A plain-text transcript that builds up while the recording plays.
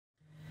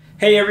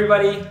Hey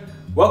everybody!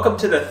 Welcome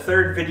to the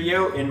third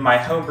video in my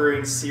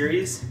homebrewing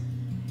series.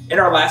 In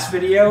our last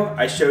video,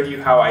 I showed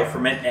you how I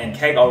ferment and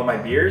keg all of my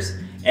beers,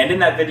 and in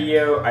that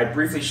video, I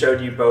briefly showed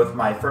you both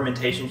my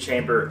fermentation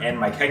chamber and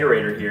my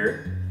kegerator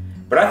here.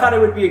 But I thought it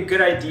would be a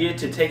good idea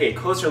to take a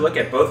closer look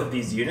at both of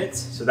these units,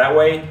 so that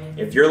way,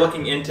 if you're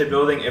looking into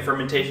building a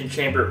fermentation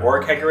chamber or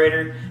a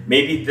kegerator,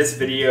 maybe this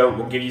video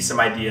will give you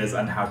some ideas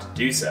on how to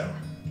do so.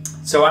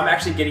 So I'm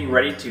actually getting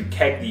ready to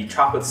keg the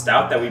chocolate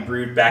stout that we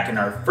brewed back in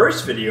our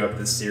first video of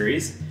this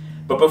series.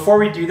 But before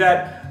we do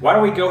that, why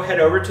don't we go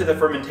head over to the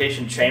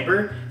fermentation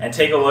chamber and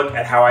take a look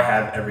at how I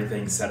have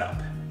everything set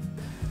up.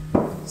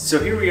 So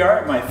here we are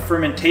at my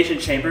fermentation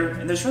chamber,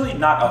 and there's really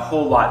not a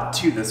whole lot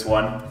to this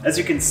one. As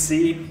you can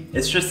see,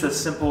 it's just a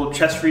simple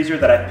chest freezer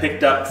that I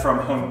picked up from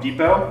Home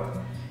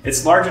Depot.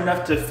 It's large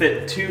enough to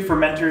fit 2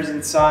 fermenters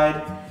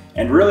inside,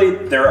 and really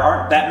there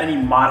aren't that many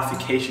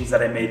modifications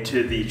that I made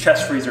to the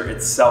chest freezer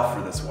itself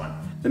for this one.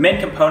 The main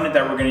component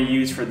that we're going to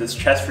use for this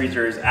chest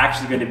freezer is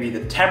actually going to be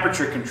the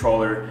temperature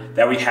controller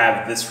that we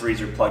have this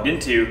freezer plugged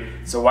into,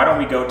 so why don't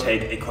we go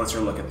take a closer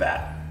look at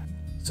that.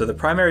 So the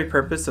primary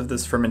purpose of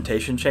this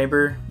fermentation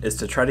chamber is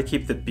to try to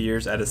keep the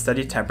beers at a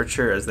steady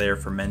temperature as they are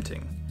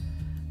fermenting.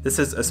 This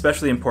is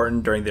especially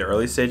important during the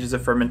early stages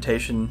of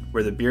fermentation,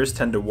 where the beers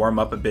tend to warm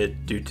up a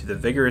bit due to the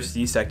vigorous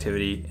yeast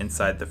activity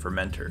inside the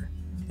fermenter.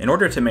 In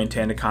order to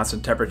maintain a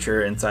constant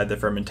temperature inside the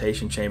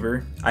fermentation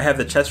chamber, I have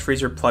the chest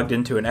freezer plugged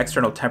into an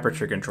external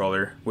temperature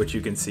controller, which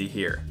you can see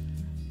here.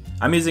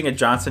 I'm using a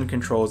Johnson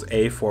Controls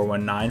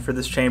A419 for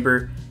this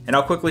chamber, and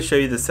I'll quickly show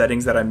you the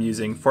settings that I'm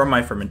using for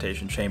my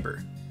fermentation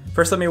chamber.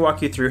 First, let me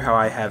walk you through how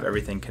I have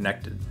everything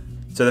connected.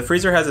 So the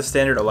freezer has a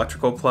standard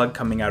electrical plug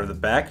coming out of the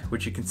back,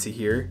 which you can see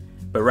here,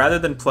 but rather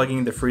than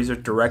plugging the freezer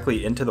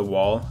directly into the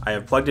wall, I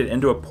have plugged it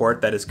into a port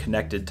that is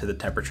connected to the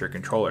temperature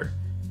controller.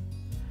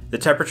 The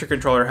temperature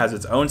controller has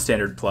its own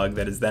standard plug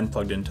that is then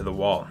plugged into the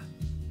wall.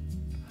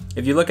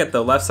 If you look at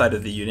the left side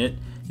of the unit,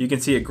 you can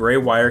see a gray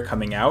wire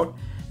coming out,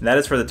 and that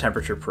is for the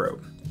temperature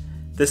probe.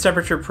 This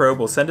temperature probe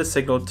will send a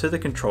signal to the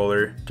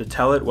controller to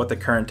tell it what the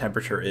current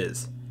temperature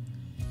is.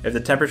 If the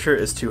temperature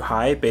is too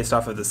high based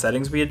off of the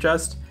settings we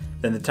adjust,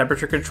 then the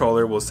temperature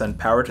controller will send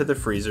power to the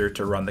freezer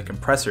to run the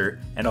compressor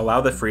and allow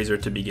the freezer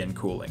to begin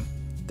cooling.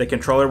 The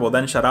controller will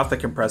then shut off the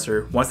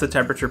compressor once the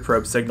temperature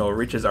probe signal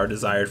reaches our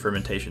desired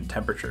fermentation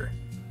temperature.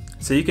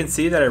 So you can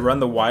see that I run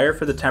the wire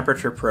for the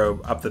temperature probe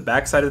up the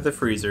back side of the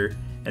freezer,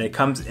 and it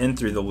comes in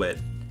through the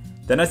lid.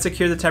 Then I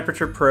secure the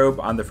temperature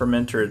probe on the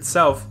fermenter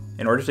itself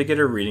in order to get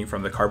a reading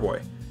from the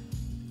carboy.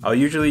 I'll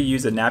usually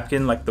use a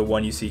napkin like the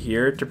one you see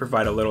here to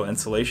provide a little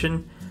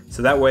insulation,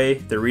 so that way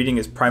the reading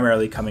is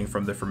primarily coming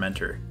from the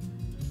fermenter.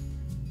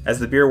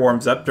 As the beer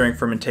warms up during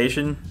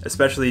fermentation,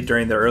 especially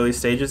during the early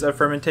stages of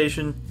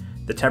fermentation,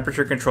 the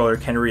temperature controller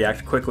can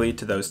react quickly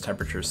to those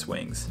temperature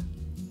swings.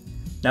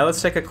 Now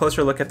let's take a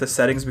closer look at the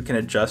settings we can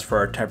adjust for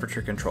our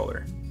temperature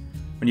controller.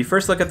 When you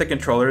first look at the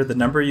controller, the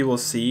number you will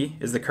see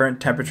is the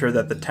current temperature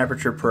that the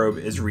temperature probe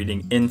is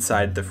reading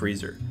inside the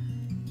freezer.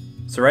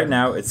 So right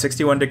now it's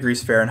 61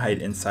 degrees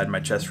Fahrenheit inside my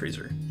chest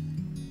freezer.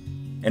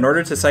 In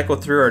order to cycle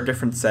through our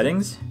different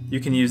settings, you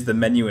can use the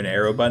menu and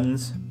arrow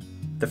buttons.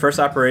 The first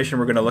operation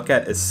we're going to look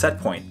at is set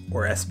point,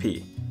 or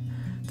SP.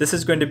 This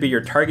is going to be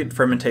your target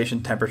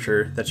fermentation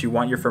temperature that you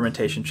want your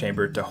fermentation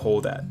chamber to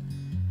hold at.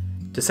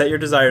 To set your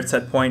desired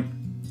set point,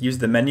 use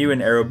the menu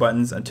and arrow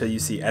buttons until you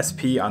see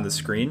SP on the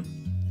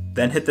screen,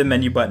 then hit the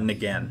menu button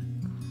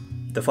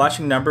again. The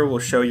flashing number will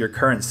show your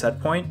current set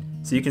point,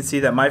 so you can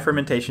see that my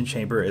fermentation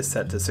chamber is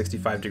set to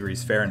 65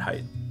 degrees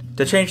Fahrenheit.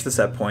 To change the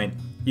set point,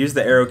 use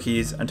the arrow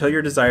keys until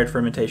your desired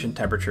fermentation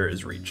temperature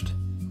is reached.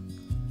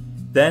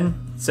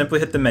 Then,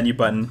 simply hit the menu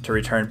button to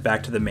return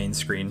back to the main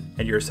screen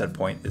and your set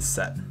point is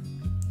set.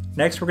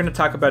 Next, we're going to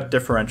talk about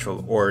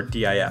differential, or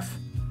DIF.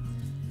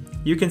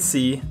 You can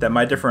see that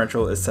my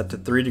differential is set to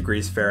 3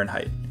 degrees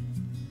Fahrenheit.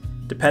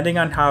 Depending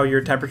on how your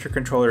temperature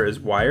controller is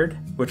wired,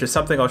 which is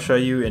something I'll show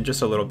you in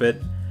just a little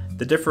bit,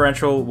 the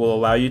differential will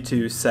allow you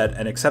to set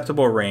an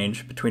acceptable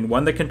range between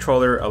when the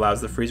controller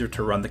allows the freezer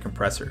to run the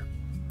compressor.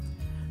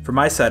 For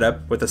my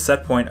setup, with a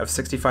set point of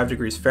 65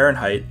 degrees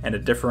Fahrenheit and a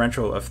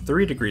differential of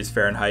 3 degrees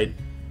Fahrenheit,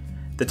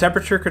 the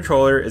temperature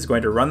controller is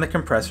going to run the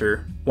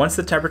compressor once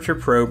the temperature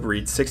probe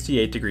reads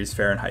 68 degrees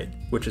Fahrenheit,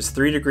 which is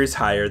 3 degrees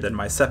higher than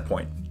my set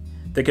point.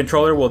 The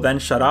controller will then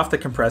shut off the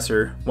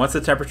compressor once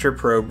the temperature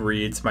probe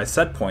reads my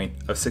set point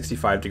of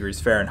 65 degrees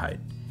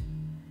Fahrenheit.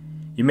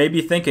 You may be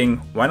thinking,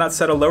 why not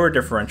set a lower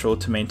differential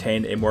to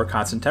maintain a more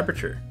constant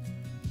temperature?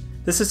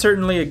 This is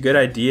certainly a good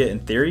idea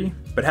in theory,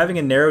 but having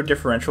a narrow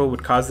differential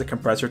would cause the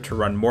compressor to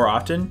run more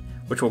often,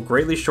 which will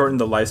greatly shorten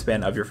the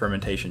lifespan of your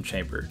fermentation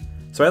chamber.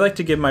 So I like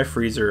to give my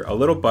freezer a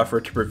little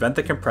buffer to prevent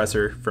the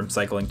compressor from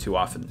cycling too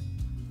often.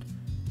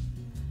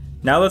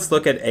 Now let's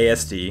look at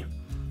ASD,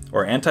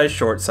 or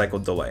anti-short cycle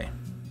delay.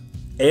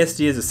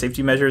 ASD is a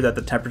safety measure that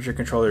the temperature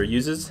controller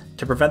uses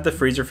to prevent the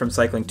freezer from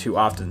cycling too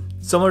often,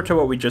 similar to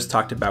what we just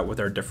talked about with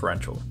our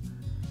differential.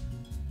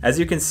 As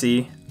you can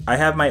see, I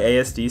have my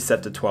ASD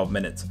set to 12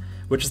 minutes,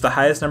 which is the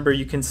highest number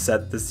you can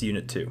set this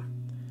unit to.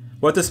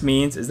 What this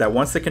means is that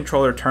once the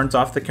controller turns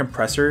off the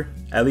compressor,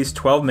 at least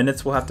 12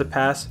 minutes will have to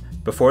pass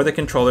before the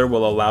controller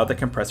will allow the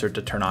compressor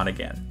to turn on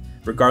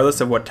again, regardless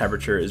of what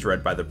temperature is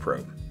read by the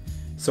probe.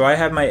 So I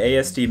have my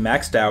ASD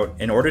maxed out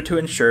in order to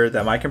ensure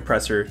that my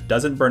compressor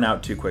doesn't burn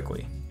out too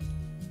quickly.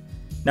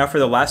 Now for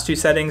the last two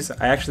settings,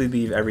 I actually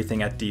leave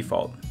everything at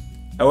default.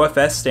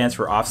 OFS stands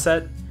for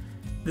offset.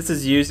 This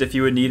is used if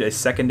you would need a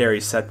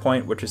secondary set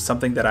point, which is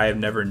something that I have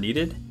never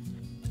needed.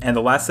 And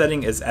the last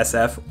setting is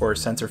SF, or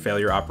sensor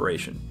failure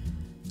operation.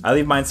 I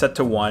leave mine set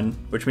to 1,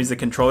 which means the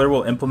controller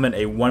will implement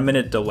a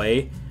 1-minute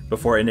delay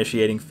before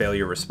initiating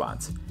failure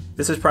response.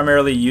 This is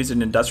primarily used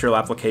in industrial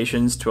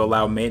applications to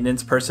allow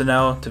maintenance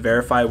personnel to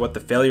verify what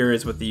the failure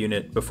is with the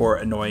unit before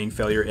annoying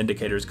failure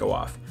indicators go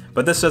off.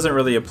 But this doesn't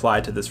really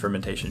apply to this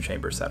fermentation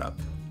chamber setup.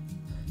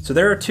 So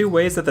there are two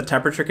ways that the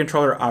temperature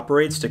controller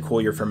operates to cool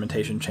your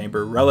fermentation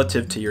chamber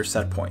relative to your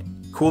set point: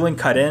 cooling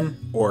cut in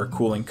or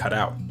cooling cut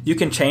out. You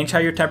can change how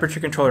your temperature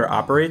controller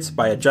operates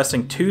by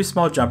adjusting two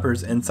small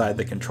jumpers inside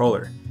the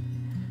controller.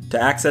 To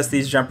access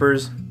these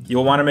jumpers, you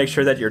will want to make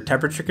sure that your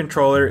temperature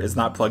controller is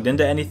not plugged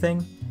into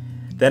anything.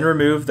 Then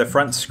remove the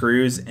front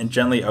screws and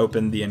gently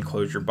open the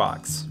enclosure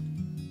box.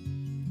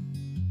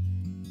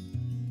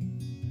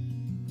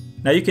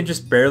 Now you can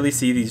just barely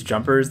see these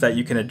jumpers that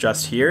you can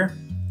adjust here,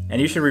 and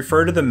you should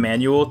refer to the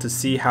manual to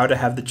see how to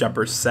have the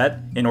jumpers set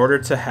in order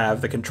to have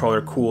the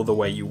controller cool the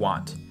way you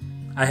want.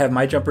 I have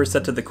my jumper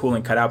set to the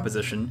cooling cutout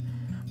position.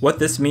 What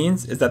this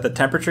means is that the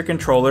temperature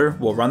controller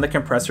will run the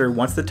compressor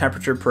once the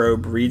temperature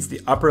probe reads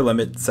the upper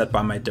limit set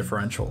by my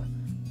differential.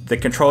 The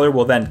controller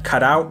will then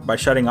cut out by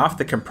shutting off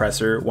the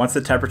compressor once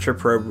the temperature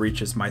probe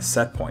reaches my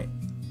set point.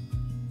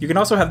 You can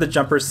also have the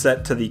jumper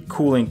set to the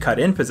cooling cut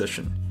in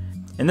position.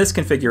 In this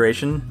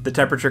configuration, the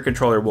temperature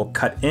controller will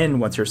cut in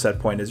once your set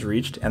point is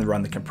reached and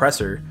run the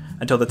compressor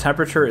until the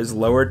temperature is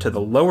lowered to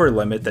the lower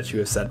limit that you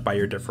have set by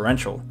your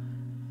differential.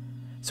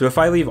 So if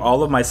I leave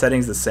all of my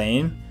settings the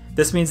same,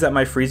 this means that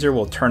my freezer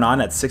will turn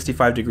on at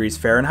 65 degrees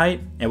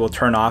Fahrenheit and will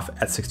turn off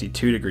at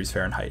 62 degrees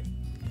Fahrenheit.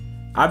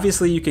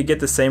 Obviously, you could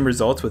get the same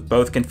results with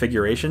both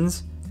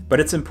configurations, but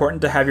it's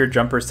important to have your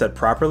jumpers set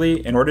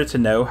properly in order to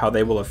know how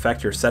they will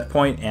affect your set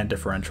point and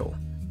differential.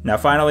 Now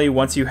finally,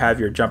 once you have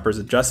your jumpers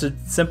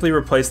adjusted, simply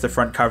replace the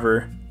front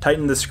cover,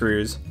 tighten the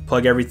screws,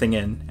 plug everything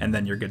in, and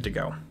then you're good to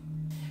go.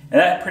 And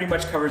that pretty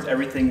much covers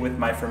everything with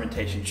my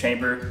fermentation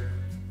chamber.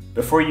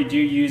 Before you do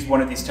use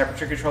one of these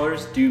temperature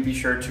controllers, do be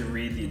sure to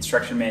read the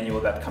instruction manual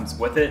that comes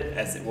with it,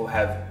 as it will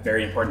have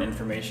very important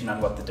information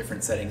on what the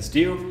different settings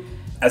do,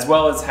 as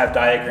well as have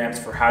diagrams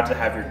for how to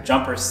have your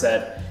jumper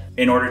set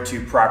in order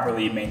to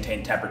properly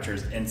maintain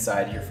temperatures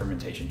inside your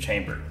fermentation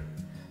chamber.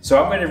 So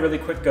I'm going to really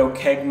quick go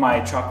keg my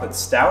chocolate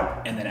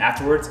stout, and then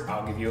afterwards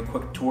I'll give you a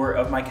quick tour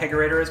of my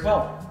kegerator as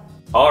well.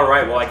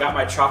 Alright, well I got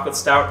my chocolate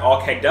stout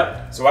all kegged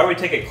up, so why don't we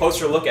take a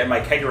closer look at my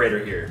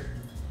kegerator here.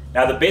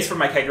 Now the base for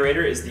my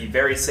kegerator is the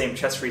very same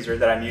chest freezer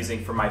that I'm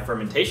using for my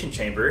fermentation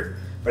chamber,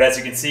 but as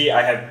you can see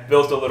I have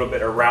built a little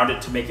bit around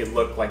it to make it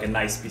look like a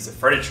nice piece of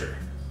furniture.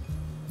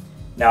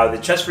 Now the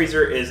chest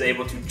freezer is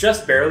able to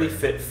just barely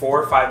fit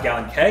 4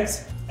 5-gallon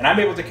kegs, and I'm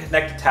able to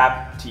connect a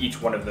tap to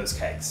each one of those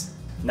kegs.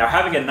 Now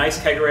having a nice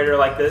kegerator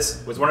like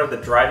this was one of the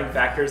driving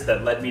factors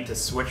that led me to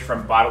switch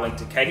from bottling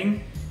to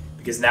kegging,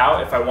 because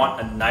now if I want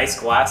a nice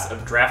glass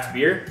of draft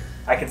beer,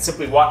 I can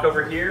simply walk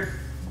over here,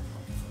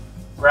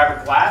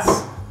 grab a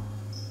glass,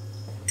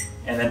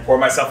 and then pour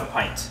myself a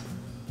pint.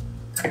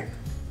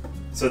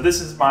 So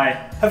this is my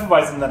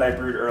Hefeweizen that I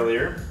brewed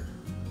earlier.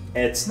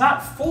 It's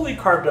not fully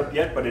carved up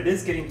yet, but it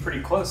is getting pretty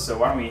close, so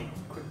why don't we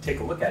quick take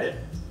a look at it.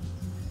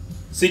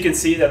 So you can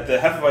see that the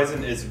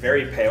Hefeweizen is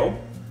very pale.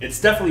 It's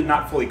definitely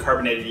not fully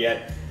carbonated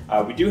yet.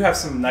 We do have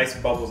some nice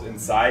bubbles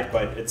inside,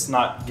 but it's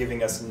not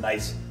giving us a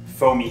nice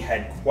foamy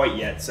head quite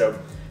yet. So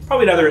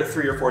probably another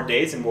 3 or 4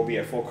 days and we'll be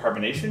at full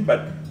carbonation,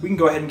 but we can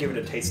go ahead and give it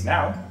a taste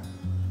now.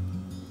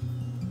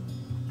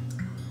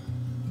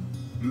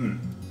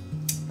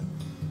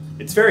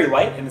 It's very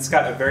light and it's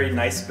got a very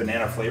nice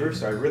banana flavor,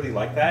 so I really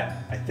like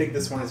that. I think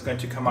this one is going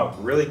to come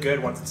out really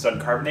good once it's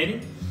done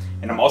carbonating,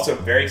 and I'm also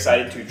very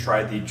excited to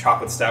try the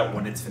chocolate stout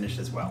when it's finished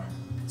as well.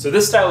 So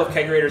this style of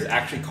kegerator is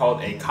actually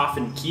called a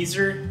coffin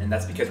keezer, and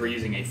that's because we're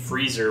using a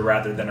freezer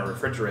rather than a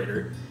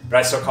refrigerator, but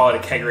I still call it a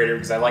kegerator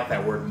because I like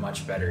that word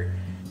much better.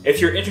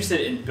 If you're interested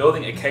in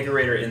building a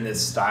kegerator in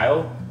this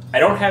style, I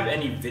don't have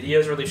any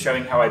videos really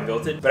showing how I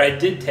built it, but I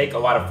did take a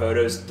lot of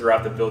photos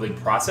throughout the building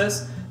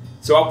process.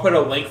 So I'll put a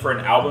link for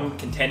an album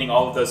containing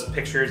all of those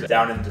pictures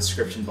down in the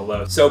description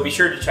below. So be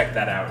sure to check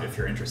that out if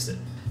you're interested.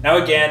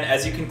 Now again,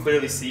 as you can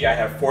clearly see, I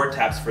have 4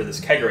 taps for this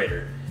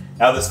kegerator.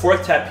 Now this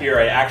 4th tap here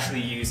I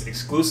actually use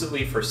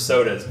exclusively for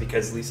sodas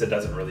because Lisa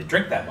doesn't really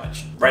drink that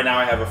much. Right now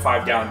I have a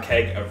 5-gallon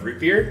keg of root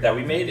beer that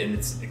we made, and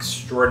it's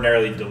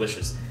extraordinarily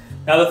delicious.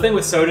 Now the thing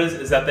with sodas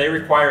is that they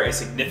require a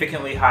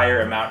significantly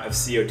higher amount of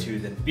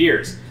CO2 than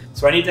beers.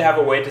 So I need to have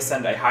a way to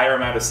send a higher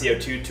amount of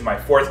CO2 to my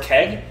 4th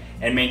keg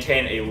and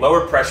maintain a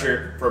lower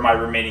pressure for my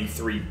remaining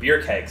 3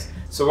 beer kegs.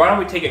 So why don't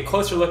we take a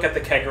closer look at the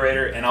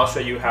kegerator, and I'll show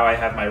you how I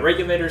have my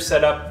regulator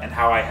set up and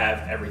how I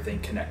have everything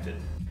connected.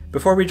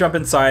 Before we jump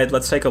inside,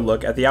 let's take a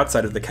look at the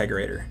outside of the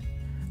kegerator.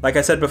 Like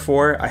I said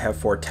before, I have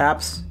 4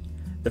 taps.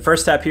 The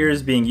first tap here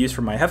is being used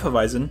for my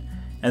Hefeweizen,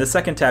 and the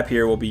second tap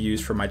here will be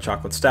used for my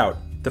chocolate stout.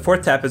 The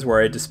fourth tap is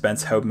where I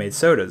dispense homemade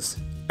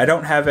sodas. I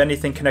don't have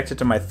anything connected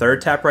to my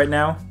third tap right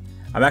now.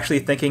 I'm actually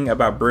thinking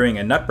about brewing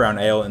a nut brown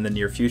ale in the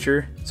near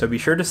future, so be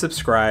sure to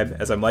subscribe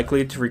as I'm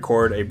likely to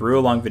record a brew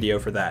along video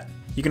for that.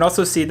 You can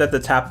also see that the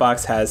tap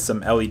box has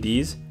some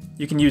LEDs.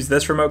 You can use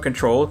this remote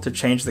control to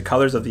change the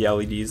colors of the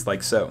LEDs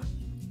like so.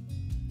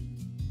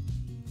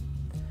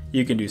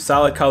 You can do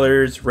solid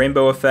colors,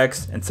 rainbow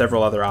effects, and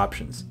several other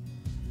options.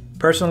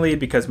 Personally,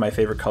 because my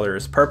favorite color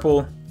is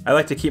purple, I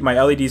like to keep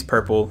my LEDs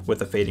purple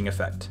with a fading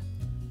effect.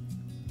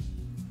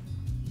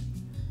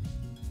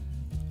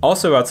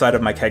 Also outside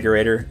of my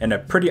kegerator, in a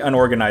pretty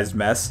unorganized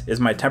mess, is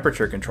my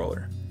temperature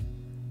controller.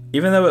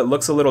 Even though it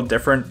looks a little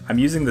different, I'm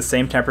using the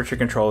same temperature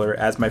controller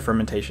as my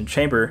fermentation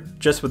chamber,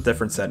 just with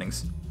different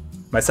settings.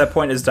 My set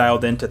point is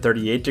dialed in to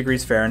 38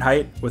 degrees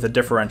Fahrenheit with a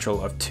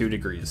differential of 2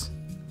 degrees.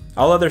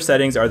 All other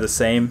settings are the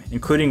same,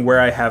 including where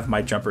I have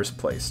my jumpers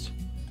placed.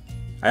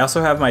 I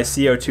also have my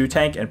CO2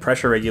 tank and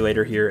pressure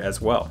regulator here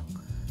as well.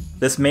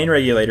 This main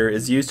regulator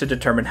is used to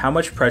determine how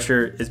much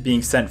pressure is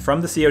being sent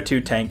from the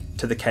CO2 tank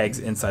to the kegs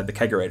inside the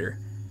kegerator.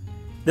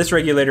 This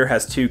regulator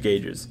has 2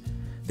 gauges.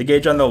 The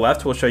gauge on the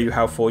left will show you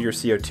how full your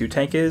CO2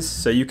 tank is,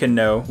 so you can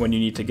know when you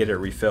need to get it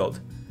refilled.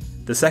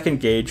 The second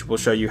gauge will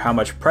show you how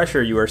much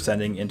pressure you are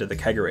sending into the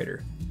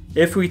kegerator.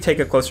 If we take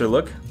a closer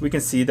look, we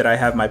can see that I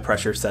have my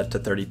pressure set to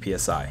 30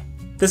 psi.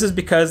 This is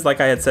because,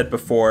 like I had said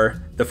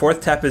before, the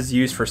fourth tap is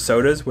used for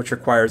sodas, which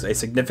requires a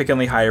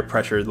significantly higher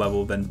pressure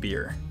level than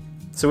beer.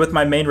 So with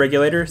my main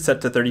regulator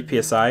set to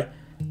 30 psi,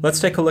 let's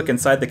take a look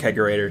inside the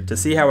kegerator to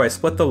see how I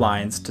split the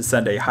lines to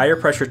send a higher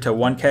pressure to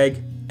one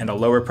keg and a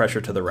lower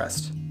pressure to the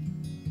rest.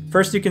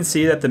 First, you can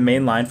see that the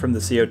main line from the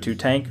CO2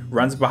 tank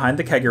runs behind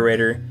the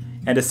kegerator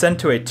and is sent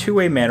to a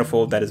two-way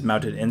manifold that is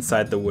mounted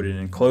inside the wooden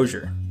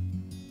enclosure.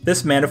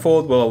 This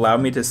manifold will allow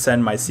me to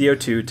send my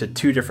CO2 to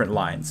 2 different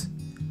lines.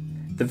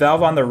 The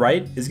valve on the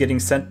right is getting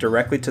sent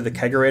directly to the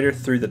kegerator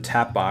through the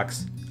tap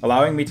box,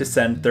 allowing me to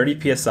send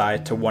 30 psi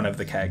to one of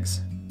the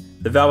kegs.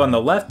 The valve on the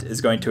left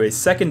is going to a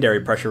secondary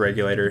pressure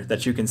regulator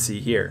that you can see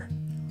here.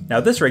 Now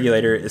this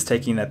regulator is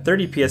taking that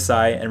 30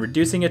 psi and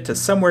reducing it to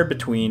somewhere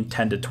between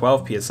 10 to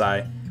 12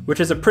 psi, which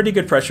is a pretty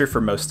good pressure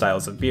for most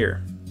styles of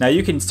beer. Now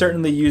you can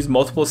certainly use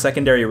multiple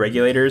secondary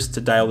regulators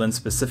to dial in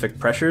specific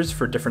pressures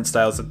for different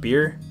styles of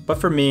beer, but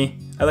for me,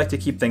 I like to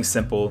keep things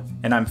simple,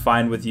 and I'm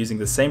fine with using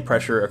the same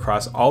pressure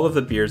across all of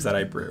the beers that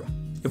I brew.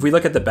 If we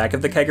look at the back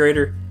of the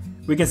kegerator,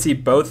 we can see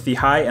both the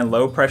high and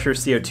low pressure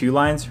CO2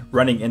 lines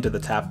running into the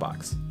tap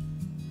box.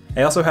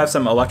 I also have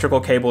some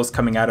electrical cables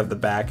coming out of the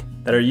back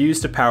that are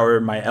used to power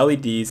my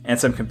LEDs and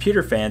some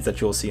computer fans that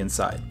you'll see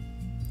inside.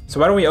 So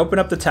why don't we open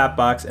up the tap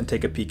box and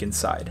take a peek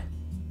inside.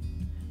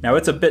 Now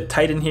it's a bit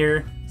tight in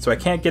here, so I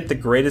can't get the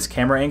greatest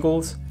camera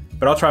angles,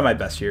 but I'll try my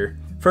best here.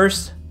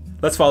 First,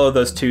 let's follow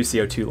those 2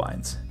 CO2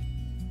 lines.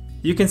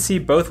 You can see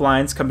both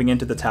lines coming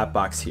into the tap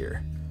box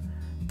here.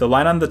 The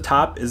line on the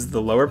top is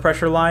the lower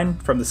pressure line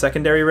from the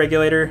secondary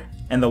regulator,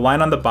 and the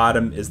line on the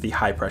bottom is the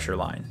high pressure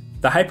line.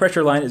 The high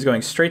pressure line is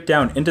going straight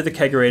down into the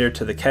kegerator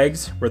to the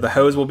kegs, where the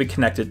hose will be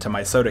connected to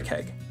my soda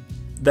keg.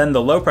 Then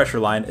the low pressure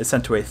line is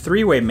sent to a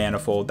 3-way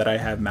manifold that I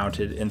have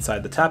mounted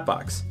inside the tap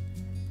box.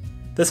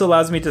 This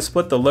allows me to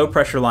split the low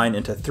pressure line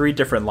into 3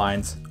 different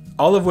lines,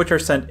 all of which are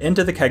sent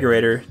into the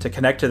kegerator to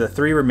connect to the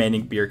 3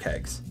 remaining beer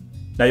kegs.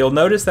 Now you'll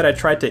notice that I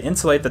tried to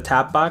insulate the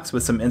tap box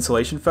with some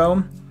insulation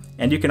foam,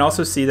 and you can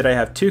also see that I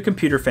have 2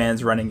 computer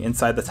fans running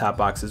inside the tap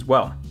box as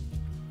well.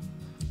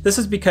 This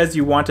is because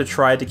you want to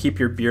try to keep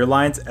your beer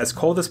lines as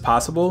cold as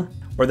possible,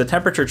 or the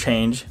temperature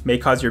change may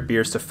cause your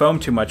beers to foam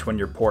too much when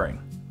you're pouring.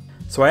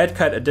 So I had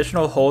cut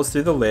additional holes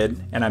through the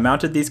lid, and I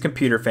mounted these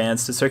computer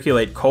fans to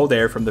circulate cold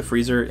air from the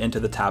freezer into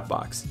the tap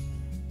box.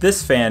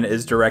 This fan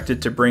is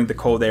directed to bring the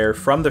cold air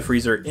from the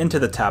freezer into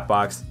the tap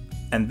box,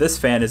 and this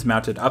fan is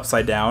mounted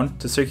upside down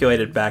to circulate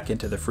it back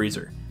into the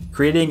freezer,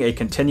 creating a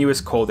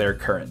continuous cold air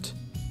current.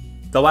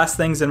 The last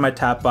things in my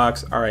tap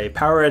box are a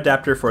power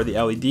adapter for the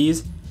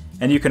LEDs,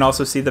 and you can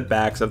also see the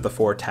backs of the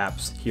 4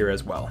 taps here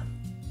as well.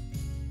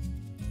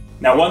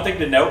 Now one thing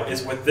to note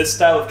is with this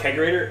style of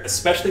kegerator,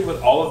 especially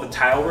with all of the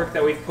tile work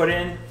that we've put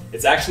in,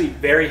 it's actually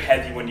very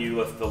heavy when you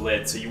lift the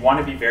lid, so you want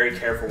to be very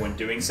careful when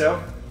doing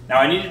so. Now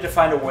I needed to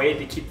find a way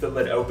to keep the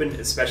lid open,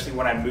 especially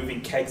when I'm moving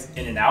kegs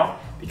in and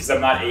out, because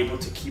I'm not able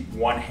to keep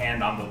one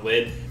hand on the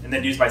lid and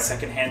then use my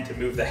second hand to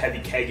move the heavy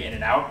keg in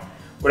and out.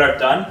 What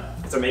I've done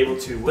is I'm able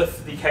to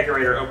lift the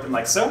kegerator open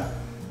like so,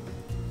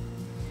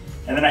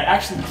 and then I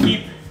actually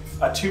keep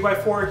a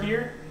 2x4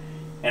 here,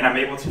 and I'm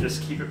able to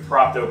just keep it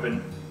propped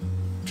open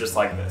just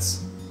like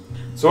this.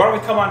 So why don't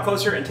we come on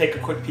closer and take a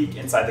quick peek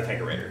inside the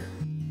kegerator.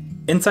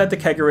 Inside the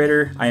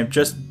kegerator, I am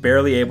just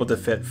barely able to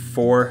fit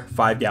 4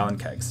 5-gallon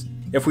kegs.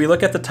 If we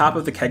look at the top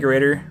of the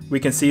kegerator, we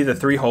can see the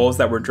 3 holes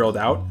that were drilled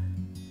out.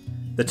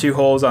 The 2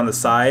 holes on the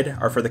side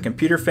are for the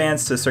computer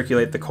fans to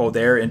circulate the cold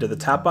air into the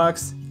tap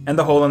box, and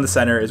the hole in the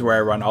center is where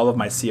I run all of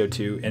my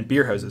CO2 and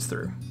beer hoses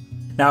through.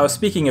 Now,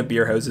 speaking of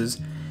beer hoses,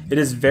 it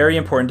is very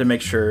important to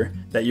make sure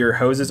that your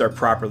hoses are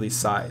properly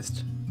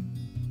sized.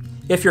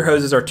 If your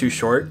hoses are too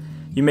short,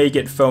 you may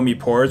get foamy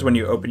pours when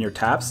you open your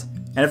taps,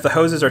 and if the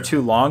hoses are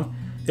too long,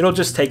 it'll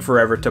just take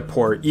forever to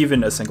pour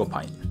even a single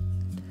pint.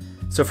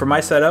 So for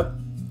my setup,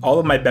 all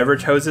of my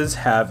beverage hoses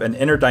have an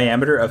inner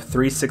diameter of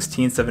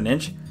 3/16 of an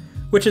inch,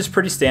 which is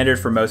pretty standard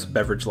for most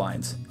beverage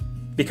lines.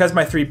 Because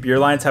my 3 beer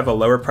lines have a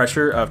lower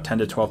pressure of 10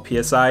 to 12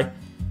 psi,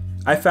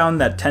 I found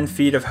that 10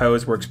 feet of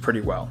hose works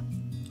pretty well.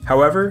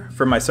 However,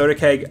 for my soda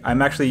keg,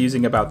 I'm actually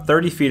using about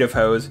 30 feet of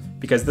hose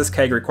because this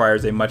keg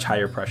requires a much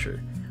higher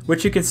pressure,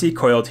 which you can see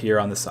coiled here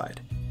on the side.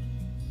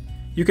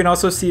 You can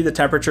also see the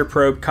temperature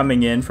probe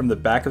coming in from the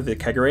back of the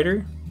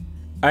kegerator.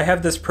 I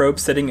have this probe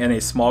sitting in a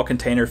small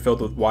container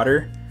filled with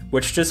water,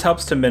 which just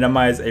helps to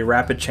minimize a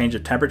rapid change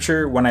of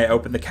temperature when I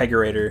open the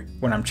kegerator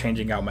when I'm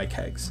changing out my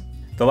kegs.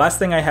 The last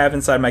thing I have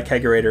inside my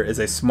kegerator is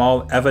a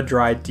small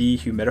EvaDry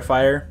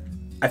dehumidifier.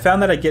 I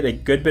found that I get a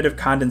good bit of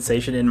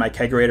condensation in my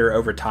kegerator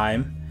over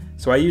time,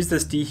 so I use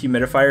this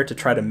dehumidifier to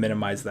try to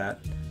minimize that.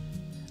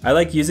 I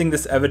like using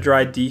this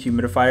EvaDry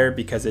dehumidifier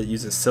because it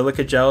uses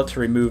silica gel to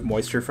remove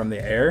moisture from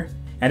the air,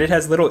 and it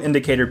has little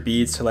indicator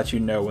beads to let you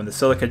know when the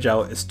silica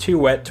gel is too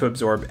wet to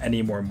absorb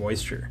any more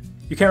moisture.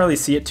 You can't really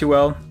see it too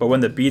well, but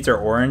when the beads are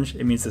orange,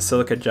 it means the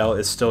silica gel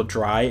is still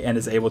dry and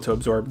is able to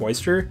absorb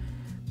moisture,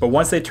 but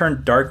once they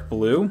turn dark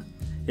blue,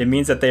 it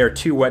means that they are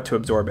too wet to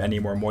absorb any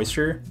more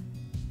moisture.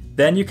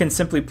 Then you can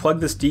simply plug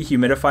this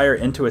dehumidifier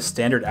into a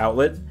standard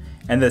outlet,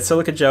 and the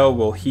silica gel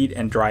will heat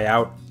and dry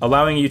out,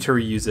 allowing you to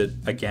reuse it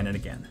again and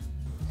again.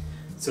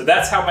 So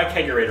that's how my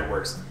kegerator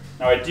works.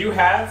 Now I do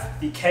have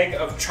the keg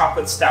of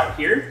chocolate stout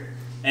here,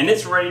 and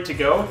it's ready to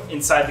go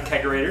inside the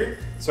kegerator,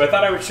 so I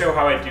thought I would show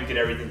how I do get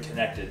everything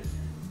connected.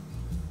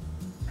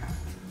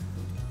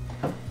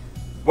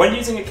 When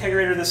using a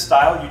kegerator this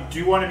style, you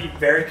do want to be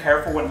very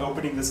careful when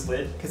opening this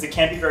lid because it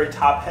can be very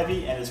top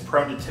heavy and is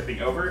prone to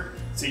tipping over,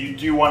 so you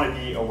do want to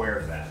be aware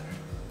of that.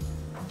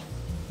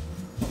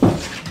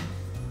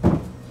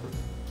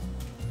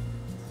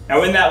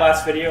 Now in that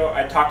last video,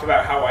 I talked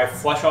about how I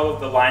flush all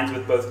of the lines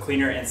with both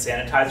cleaner and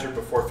sanitizer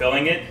before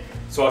filling it,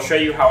 so I'll show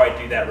you how I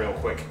do that real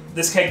quick.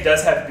 This keg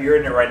does have beer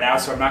in it right now,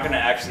 so I'm not going to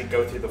actually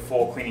go through the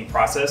full cleaning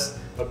process,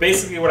 but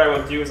basically what I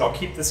will do is I'll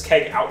keep this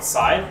keg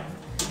outside,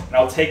 and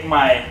I'll take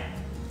my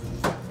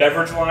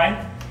beverage line,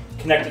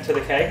 connect it to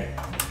the keg,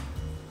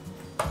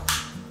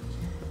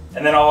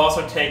 and then I'll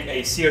also take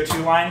a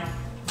CO2 line,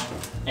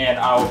 and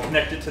I'll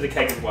connect it to the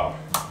keg as well.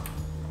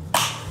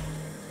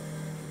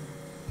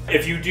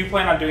 If you do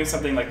plan on doing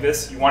something like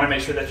this, you want to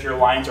make sure that your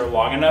lines are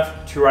long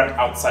enough to run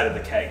outside of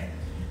the keg.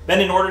 Then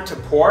in order to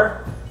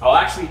pour, I'll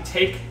actually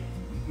take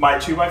my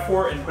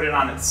 2x4 and put it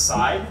on its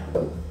side.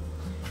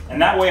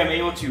 And that way I'm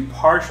able to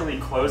partially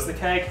close the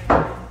keg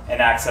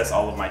and access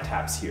all of my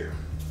taps here.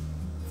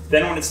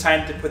 Then when it's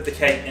time to put the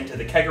keg into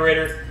the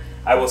kegerator,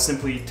 I will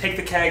simply take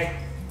the keg,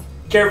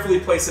 carefully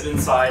place it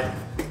inside,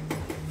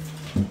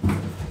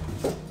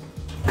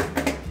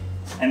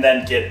 and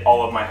then get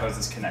all of my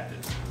hoses connected.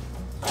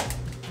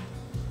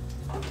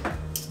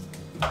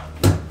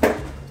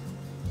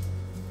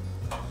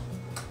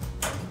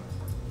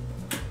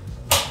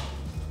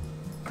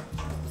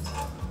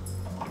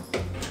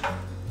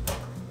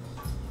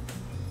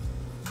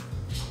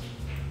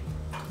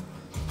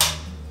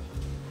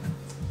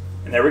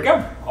 And there we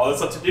go. All that's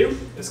left to do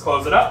is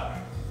close it up.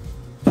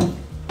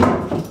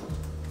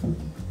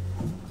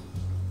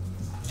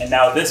 And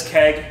now this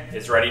keg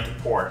is ready to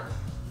pour.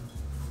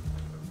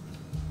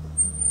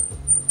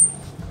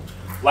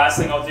 Last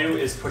thing I'll do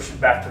is push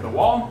it back to the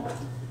wall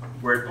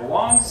where it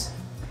belongs.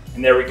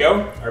 And there we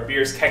go. Our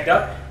beer is kegged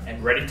up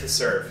and ready to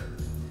serve.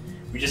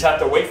 We just have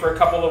to wait for a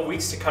couple of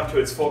weeks to come to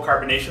its full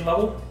carbonation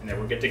level, and then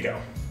we're good to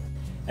go.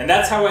 And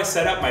that's how I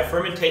set up my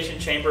fermentation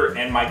chamber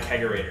and my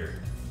kegerator.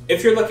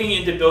 If you're looking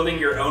into building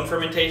your own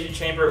fermentation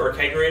chamber or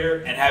kegerator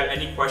and have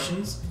any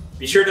questions,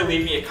 be sure to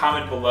leave me a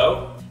comment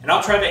below and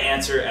I'll try to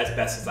answer as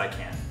best as I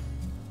can.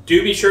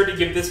 Do be sure to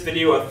give this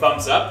video a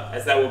thumbs up,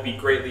 as that will be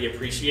greatly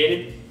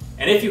appreciated.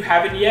 And if you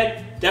haven't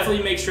yet,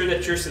 definitely make sure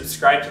that you're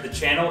subscribed to the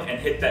channel and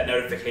hit that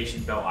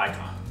notification bell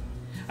icon.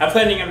 I'm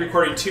planning on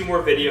recording 2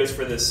 more videos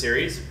for this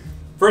series.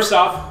 First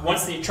off,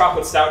 once the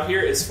chocolate stout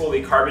here is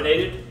fully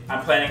carbonated,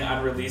 I'm planning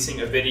on releasing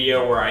a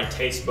video where I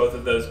taste both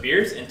of those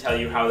beers and tell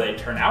you how they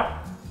turn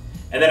out.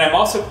 And then I'm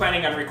also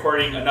planning on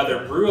recording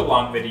another brew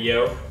along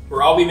video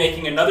where I'll be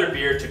making another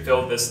beer to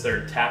fill this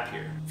 3rd tap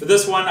here. For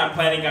this one, I'm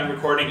planning on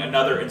recording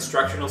another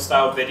instructional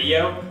style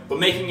video, but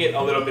making it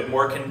a little bit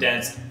more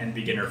condensed and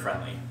beginner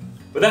friendly.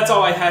 But that's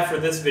all I have for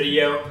this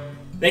video.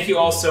 Thank you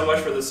all so much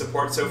for the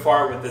support so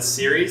far with this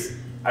series.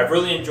 I've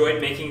really enjoyed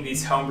making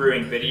these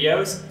homebrewing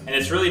videos, and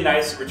it's really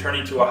nice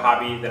returning to a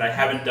hobby that I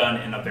haven't done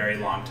in a very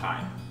long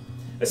time,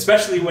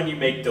 especially when you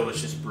make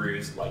delicious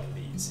brews like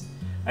these.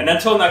 And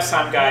until next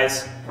time,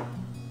 guys,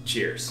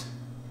 cheers.